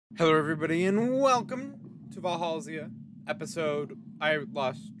Hello, everybody, and welcome to Valhelsia episode. I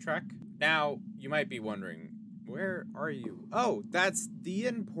lost track. Now, you might be wondering, where are you? Oh, that's the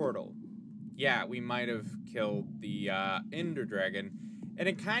end portal. Yeah, we might have killed the Ender Dragon, and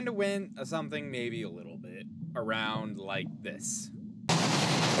it kind of went something maybe a little bit around like this.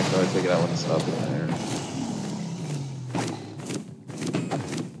 I can always take it out when it's up in there.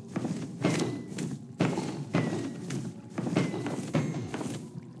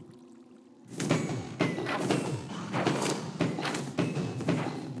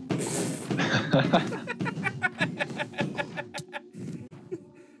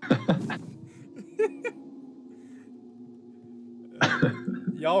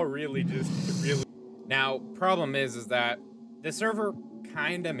 Y'all really Now, problem is that the server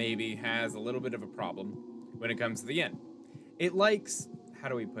kinda maybe has a little bit of a problem when it comes to the end. It likes, how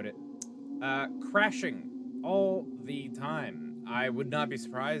do we put it, crashing all the time. I would not be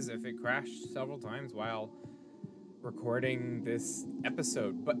surprised if it crashed several times while recording this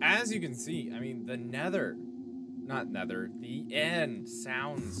episode. But as you can see, I mean, the end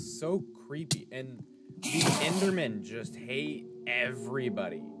sounds so creepy, and the Endermen just hate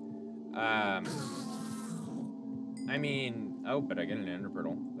everybody. I mean, oh, but I get an ender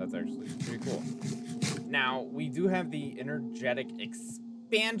pearl. That's actually pretty cool. Now, we do have the energetic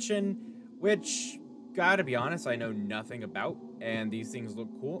expansion, which, gotta be honest, I know nothing about, and these things look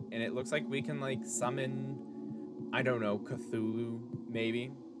cool, and it looks like we can, like, summon, I don't know, Cthulhu,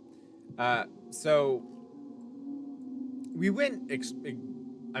 maybe. So, we went,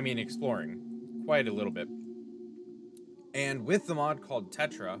 exploring quite a little bit. And with the mod called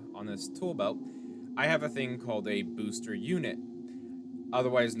Tetra on this tool belt, I have a thing called a booster unit,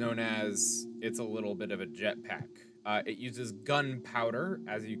 otherwise known as, it's a little bit of a jetpack. It uses gunpowder,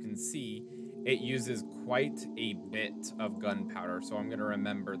 as you can see. It uses quite a bit of gunpowder, so I'm gonna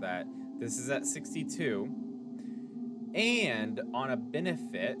remember that. This is at 62. And on a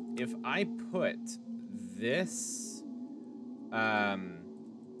benefit, if I put this on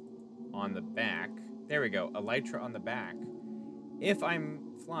the back, there we go, elytra on the back. If I'm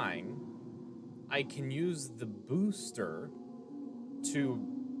flying, I can use the booster to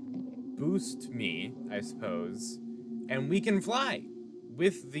boost me, I suppose, and we can fly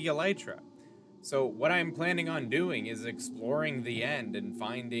with the elytra. So what I'm planning on doing is exploring the end and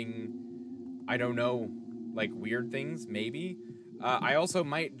finding, I don't know, like weird things, maybe. I also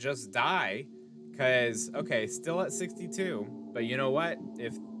might just die, because, okay, still at 62, but you know what?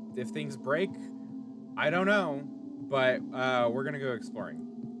 If things break, I don't know, but we're gonna go exploring.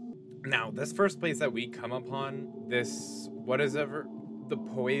 Now, this first place that we come upon, this, the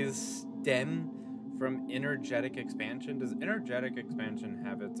poise stem from energetic expansion. Does energetic expansion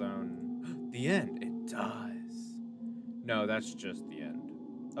have its own? The end, it does. No, that's just the end.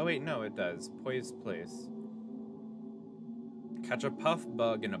 Oh wait, no, it does. Poised place. Catch a puff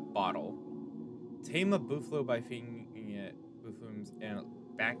bug in a bottle. Tame a buffalo by feeding it buffaloes and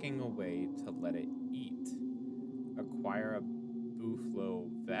backing away to let it eat. Acquire a buffalo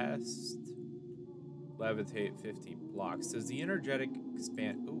vest. Levitate 50 blocks. Does the energetic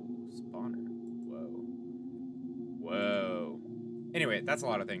expand? Ooh, spawner. Whoa. Whoa. Anyway, that's a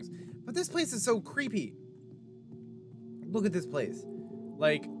lot of things. But this place is so creepy. Look at this place.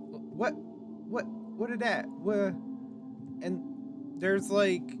 Like, what is that? What? And there's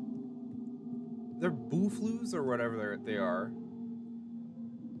like, they're buffaloes or whatever they are.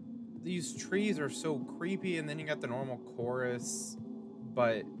 These trees are so creepy, and then you got the normal chorus,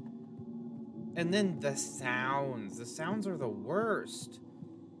 but, and then the sounds are the worst.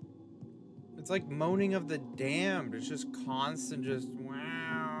 It's like moaning of the damned. It's just constant, just wow,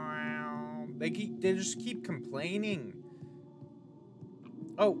 wow. They just keep complaining.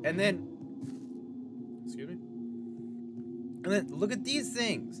 Oh, and then, excuse me. And then look at these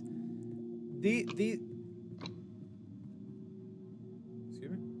things. Excuse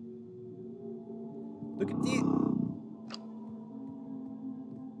me. Look at these.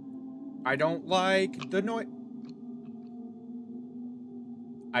 I don't like the noise.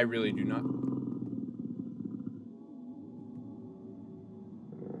 I really do not.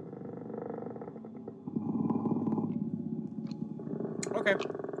 Okay.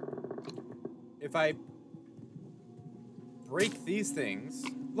 If I break these things,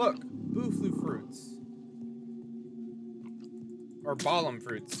 look, buffalo fruits. Or balm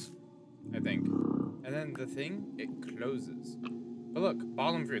fruits, I think. And then the thing, it closes. But look,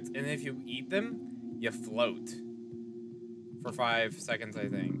 balm fruits. And if you eat them, you float. For 5 seconds, I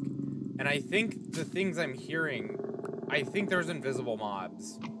think. And I think the things I'm hearing, I think there's invisible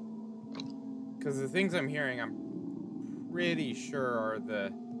mobs. Because the things I'm hearing, I'm pretty sure are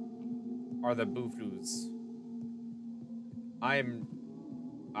the are the boofloos. I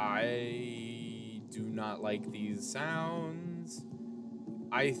do not like these sounds.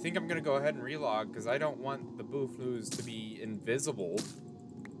 I think I'm gonna go ahead and relog because I don't want the boofloos to be invisible.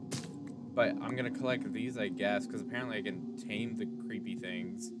 But I'm gonna collect these, I guess, because apparently I can tame the creepy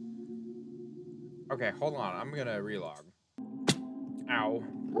things. Okay, hold on. I'm gonna relog. Ow.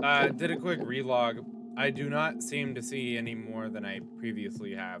 Did a quick relog. I do not seem to see any more than I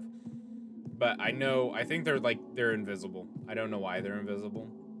previously have. But I think they're invisible. I don't know why they're invisible.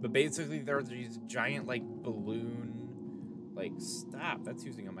 But basically, they're these giant, like, balloon... Like, stop. That's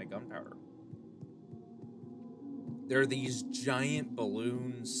using up my gunpowder. They're these giant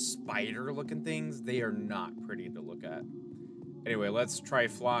balloon spider-looking things. They are not pretty to look at. Anyway, let's try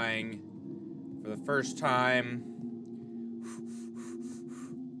flying for the first time.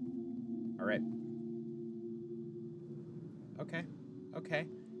 All right. Okay. Okay.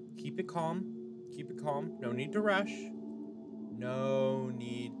 Keep it calm. Keep it calm. No need to rush. No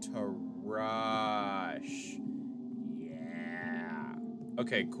need to rush. Yeah.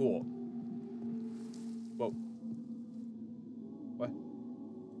 Okay, cool. Whoa. What?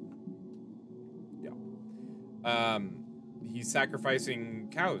 Yeah. He's sacrificing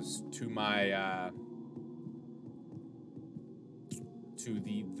cows to my, to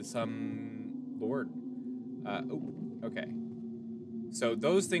the some lord. Oh, okay. So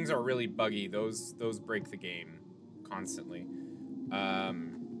those things are really buggy. Those break the game constantly.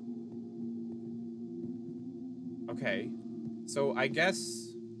 Okay. So I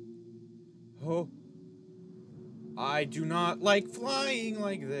guess... Oh. I do not like flying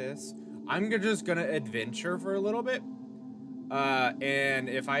like this. I'm just gonna adventure for a little bit. And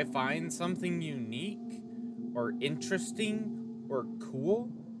if I find something unique or interesting or cool,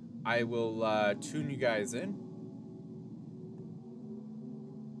 I will tune you guys in.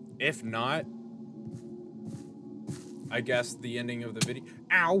 If not, I guess the ending of the video...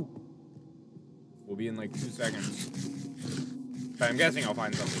 Ow! Will be in like 2 seconds. But I'm guessing I'll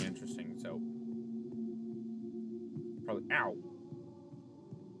find something interesting, so... Probably... Ow!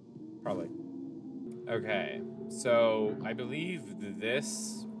 Probably. Okay, so I believe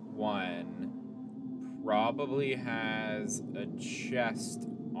this one probably has a chest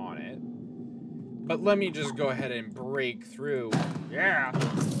on it. But let me just go ahead and break through. Yeah!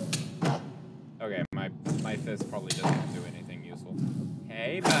 Okay, my fist probably doesn't do anything useful.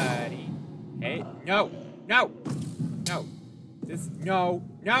 Hey, buddy. Hey, no! No! No! This, no!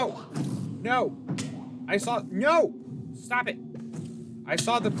 No! No! I saw, no! Stop it! I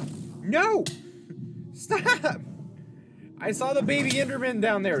saw the, no! Stop! I saw the baby Endermen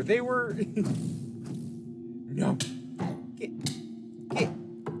down there. They were... No.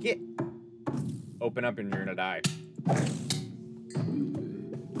 Get. Open up and you're gonna die.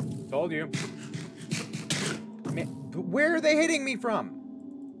 Told you. Man, where are they hitting me from?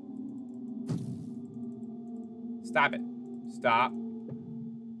 Stop it. Stop.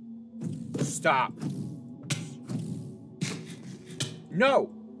 Stop.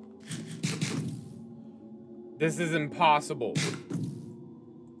 No! This is impossible.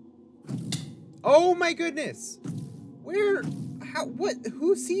 Oh my goodness! Where? How? What?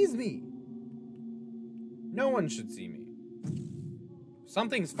 Who sees me? No one should see me.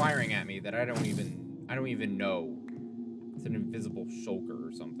 Something's firing at me that I don't even know. It's an invisible shulker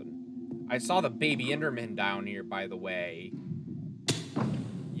or something. I saw the baby Enderman down here, by the way.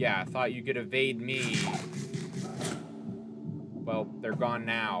 Yeah, I thought you could evade me. Well, they're gone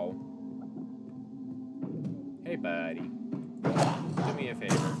now. Hey, buddy. Do me a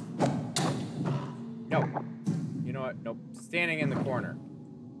favor. No. You know what? Nope. Standing in the corner.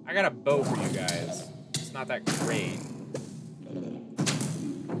 I got a bow for you guys. It's not that great.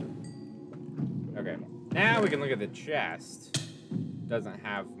 Okay. Now we can look at the chest. Doesn't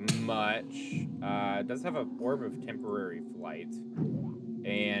have much. It does have an orb of temporary flight.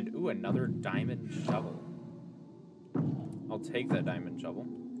 And, ooh, another diamond shovel. I'll take that diamond shovel.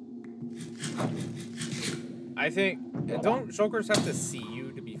 I think... Don't shulkers have to see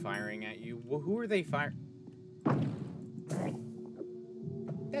you to be firing at you? Well, who are they firing?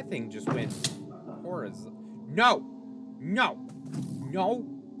 That thing just went horizontal. No! No! No!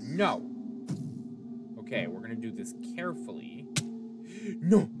 No! Okay, we're gonna do this carefully.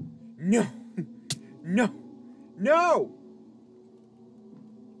 No! No! No! No!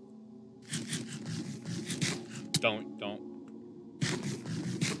 Don't.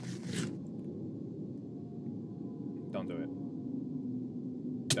 Don't do it.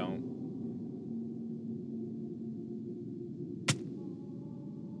 Don't.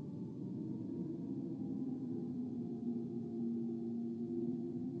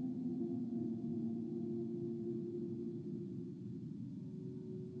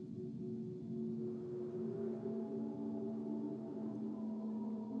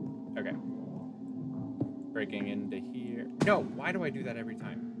 breaking into here. No, why do I do that every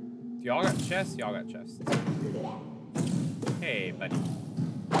time? Do y'all got chests? Y'all got chests. Hey, buddy.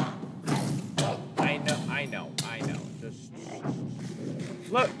 I know. Just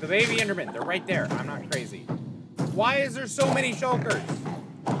look, the baby Enderman. They're right there. I'm not crazy. Why is there so many shulkers?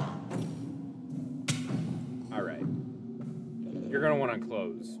 All right. You're gonna want to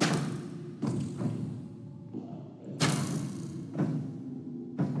close.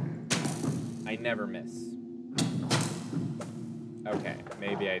 I never miss. Okay,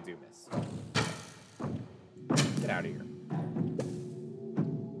 maybe I do miss. Get out of here.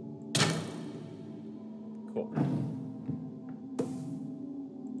 Cool.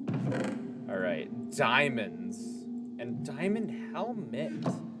 Alright, diamonds. And diamond helmet.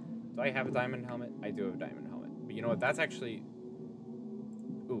 Do I have a diamond helmet? I do have a diamond helmet. But you know what, that's actually...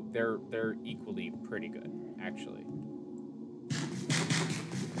 Ooh, they're equally pretty good, actually.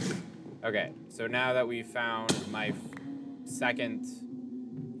 Okay, so now that we found my second...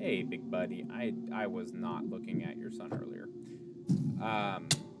 Hey, big buddy. I was not looking at your son earlier. Ow.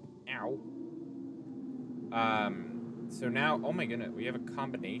 So now, oh my goodness, we have a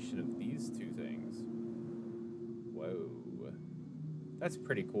combination of these two things. Whoa. That's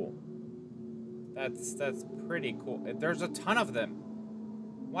pretty cool. That's pretty cool. There's a ton of them.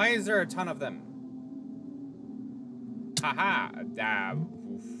 Why is there a ton of them? Haha.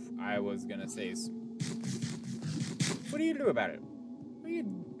 Oof. I was gonna say... What do you do about it? What do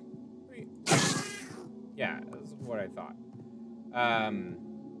you... Yeah, that's what I thought.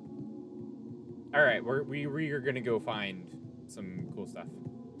 Alright, we are gonna go find some cool stuff.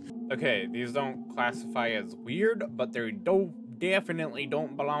 Okay, these don't classify as weird, but they definitely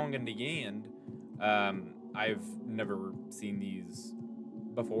don't belong in the end. I've never seen these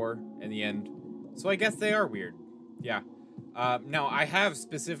before in the end, so I guess they are weird. Yeah. Now, I have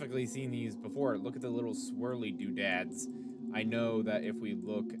specifically seen these before. Look at the little swirly doodads. I know that if we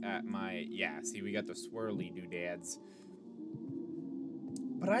look at my... Yeah, see, we got the swirly doodads.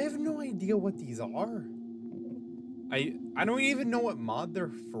 But I have no idea what these are. I don't even know what mod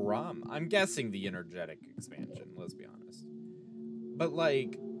they're from. I'm guessing the energetic expansion, let's be honest. But,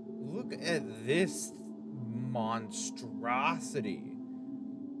 like, look at this monstrosity.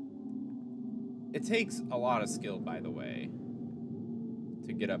 It takes a lot of skill, by the way,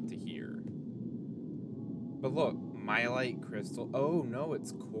 to get up to here. But look, Myelite crystal. Oh, no,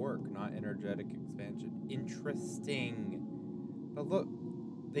 it's cork, not energetic expansion. Interesting. But look,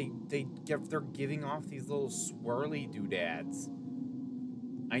 they're giving off these little swirly doodads.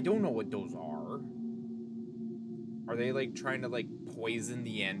 I don't know what those are. Are they, like, trying to, like, poison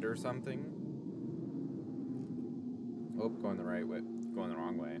the end or something? Oh, going the right way. Going the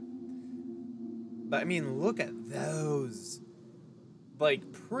wrong way. But, I mean, look at those.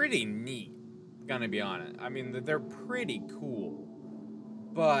 Like, pretty neat, gonna be honest. I mean, they're pretty cool.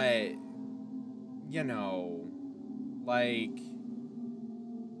 But, you know, like,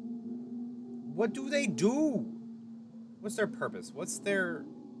 what do they do? What's their purpose? What's their...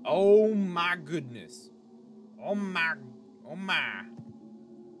 Oh, my goodness. Oh, my.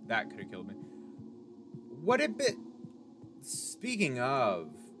 That could have killed me. What it bit... Speaking of,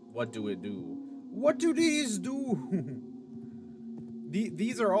 what do it do? What do these do?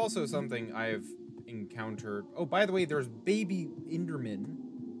 These are also something I've encountered. Oh, by the way, there's baby Enderman.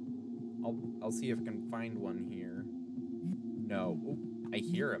 I'll see if I can find one here. No. Oh, I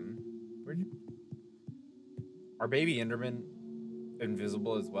hear him. Are baby Endermen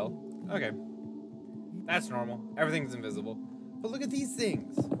invisible as well? Okay. That's normal. Everything's invisible. But look at these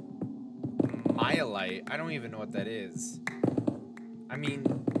things. Myelite. I don't even know what that is. I mean,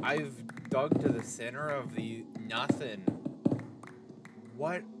 I've dug to the center of the nothing.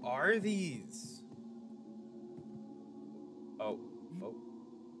 What are these? Oh.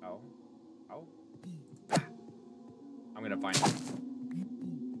 Ah. I'm gonna find him.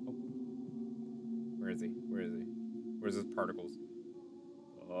 Oh. Where is he? Where's his particles?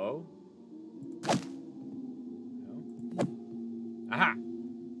 Oh. No. Aha.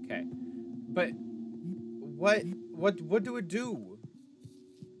 Okay. But what do it do?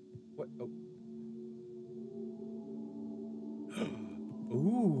 What? Oh.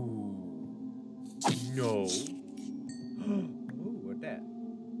 Ooh. No. Ooh, what that?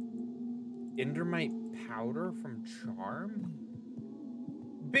 Endermite powder from Charm?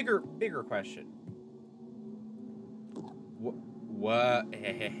 Bigger question. What?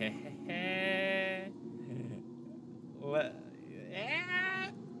 What?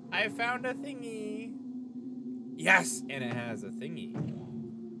 I found a thingy. Yes, and it has a thingy.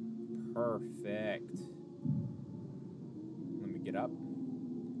 Perfect. Let me get up.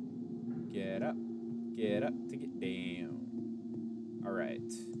 Get up. Get up to get down. All right.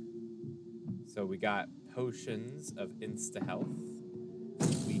 So we got potions of insta-health.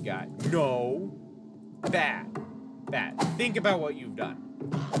 We got no. Bad. Bad. Think about what you've done.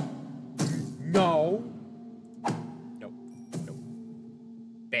 No. Nope. Nope.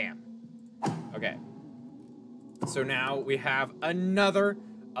 Bam. Okay. So now we have another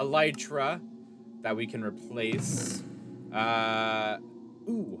elytra that we can replace.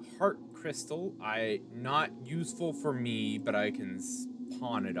 Ooh, heart crystal. Not useful for me, but I can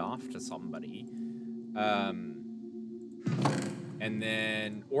pawn it off to somebody. And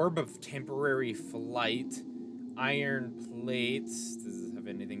then orb of temporary flight, iron plates. Does this have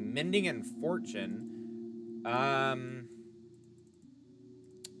anything? Mending and fortune.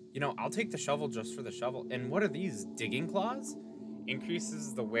 You know, I'll take the shovel just for the shovel. And what are these? Digging claws?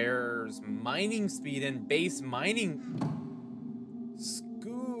 Increases the wearer's mining speed and base mining.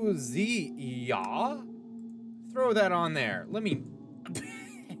 Scoozy, yeah? Throw that on there. Let me.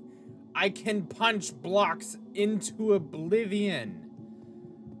 I can punch blocks into oblivion.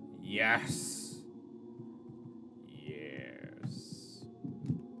 Yes. Yes.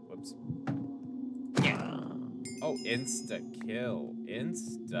 Whoops. Yeah. Oh, insta-kill.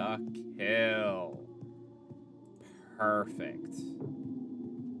 Insta-kill. Perfect.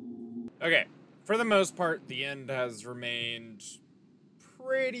 Okay. For the most part, the end has remained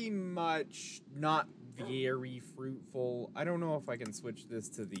pretty much not very fruitful. I don't know if I can switch this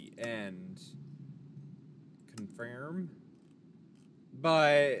to the end. Confirm.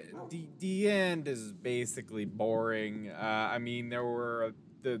 But the end is basically boring. I mean, there were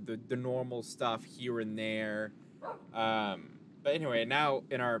the normal stuff here and there. But anyway, now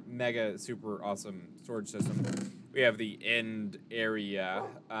in our mega super awesome storage system, we have the end area.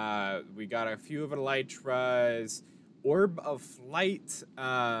 We got a few of elytras. Orb of Flight,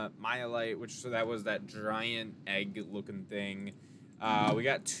 Myelite, so that was that giant egg-looking thing. We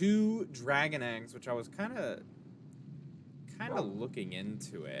got 2 dragon eggs, which I was kind of looking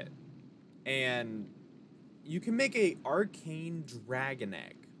into it. And you can make a arcane dragon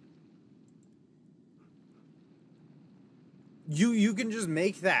egg. You can just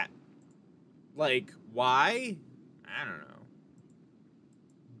make that. Like, why? I don't know.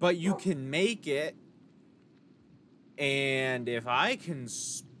 But you can make it. And if I can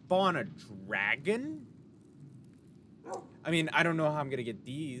spawn a dragon, I mean, I don't know how I'm gonna get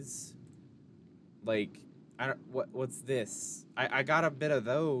these. Like, what's this? I got a bit of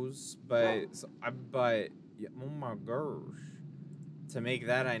those, but oh my gosh, to make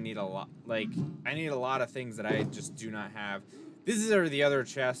that I need a lot. Like, I need a lot of things that I just do not have. These are the other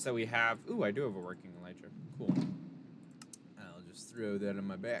chests that we have. Ooh, I do have a working elytra. Cool. I'll just throw that in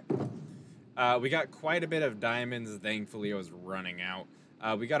my back. We got quite a bit of diamonds. Thankfully, I was running out.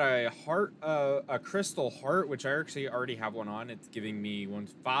 We got a heart, a crystal heart, which I actually already have one on. It's giving me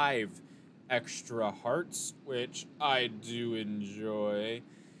 5 extra hearts, which I do enjoy.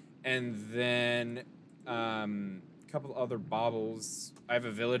 And then a couple other baubles. I have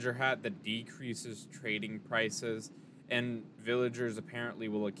a villager hat that decreases trading prices. And villagers apparently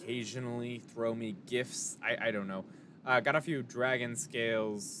will occasionally throw me gifts. I don't know. Got a few dragon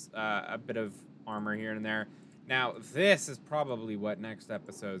scales, a bit of armor here and there. Now, this is probably what next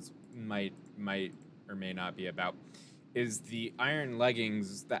episodes might or may not be about, is the iron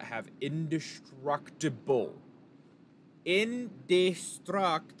leggings that have indestructible,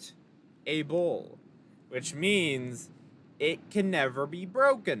 which means it can never be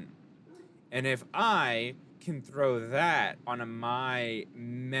broken. And if I can throw that on my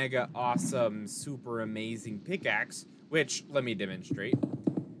mega awesome, super amazing pickaxe, which, let me demonstrate.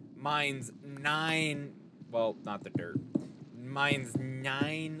 Mine's 9, well, not the dirt. Mine's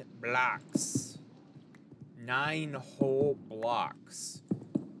 9 blocks. 9 whole blocks.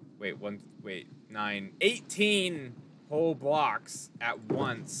 Wait, 18 whole blocks at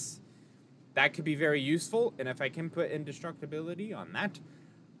once. That could be very useful, and if I can put indestructibility on that,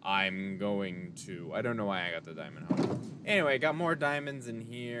 I'm going to. I don't know why I got the diamond helmet. Anyway, got more diamonds in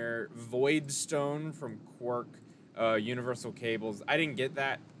here. Void stone from Quark. Universal cables. I didn't get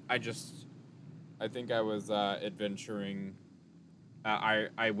that. I think I was adventuring.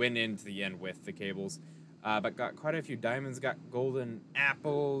 I went into the end with the cables. But got quite a few diamonds. Got golden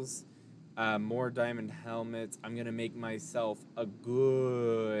apples. More diamond helmets. I'm going to make myself a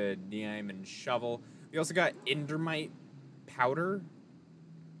good diamond shovel. We also got endermite powder.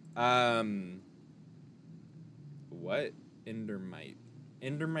 What? Endermite.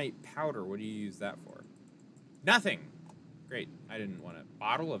 Endermite powder. What do you use that for? Nothing. Great. I didn't want a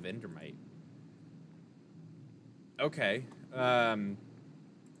bottle of endermite. Okay.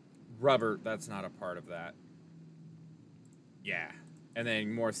 Rubber, that's not a part of that. Yeah. And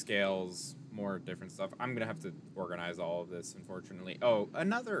then more scales, more different stuff. I'm going to have to organize all of this, unfortunately. Oh,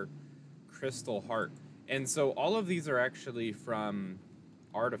 another crystal heart. And so all of these are actually from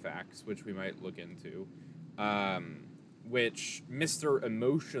artifacts, which we might look into, which Mr.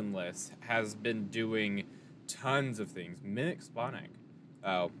 Emotionless has been doing tons of things. Mimic spawning.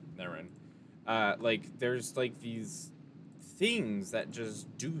 Oh, never mind. Like, there's, like, these things that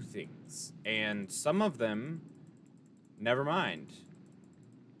just do things. And some of them, never mind.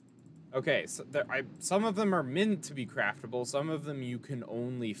 Okay, so some of them are meant to be craftable. Some of them you can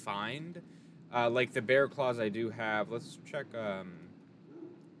only find. Like the bear claws I do have. Let's check,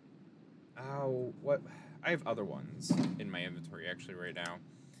 oh, what? I have other ones in my inventory, actually, right now.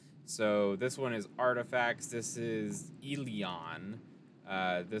 So this one is artifacts. This is Elion.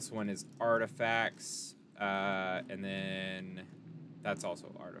 This one is artifacts. And then that's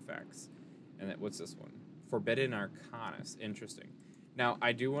also artifacts. And then what's this one? Forbidden Arcanus. Interesting. Now,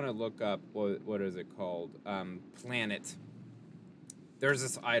 I do want to look up, what is it called? Planet. There's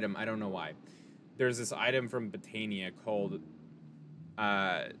this item, I don't know why. There's this item from Botania called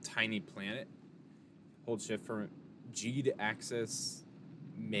Tiny Planet. Hold shift for G to access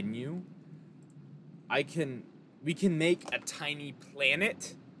menu. We can make a tiny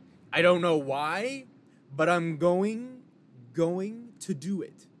planet. I don't know why, but I'm going to do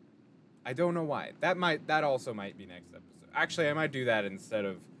it. I don't know why. That also might be next episode. Actually, I might do that instead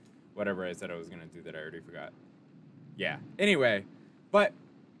of whatever I said I was going to do that I already forgot. Yeah. Anyway, but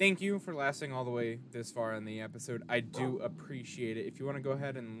thank you for lasting all the way this far in the episode. I do appreciate it. If you want to go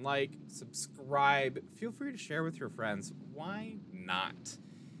ahead and like, subscribe, feel free to share with your friends. Why not?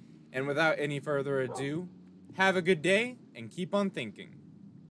 And without any further ado, have a good day and keep on thinking.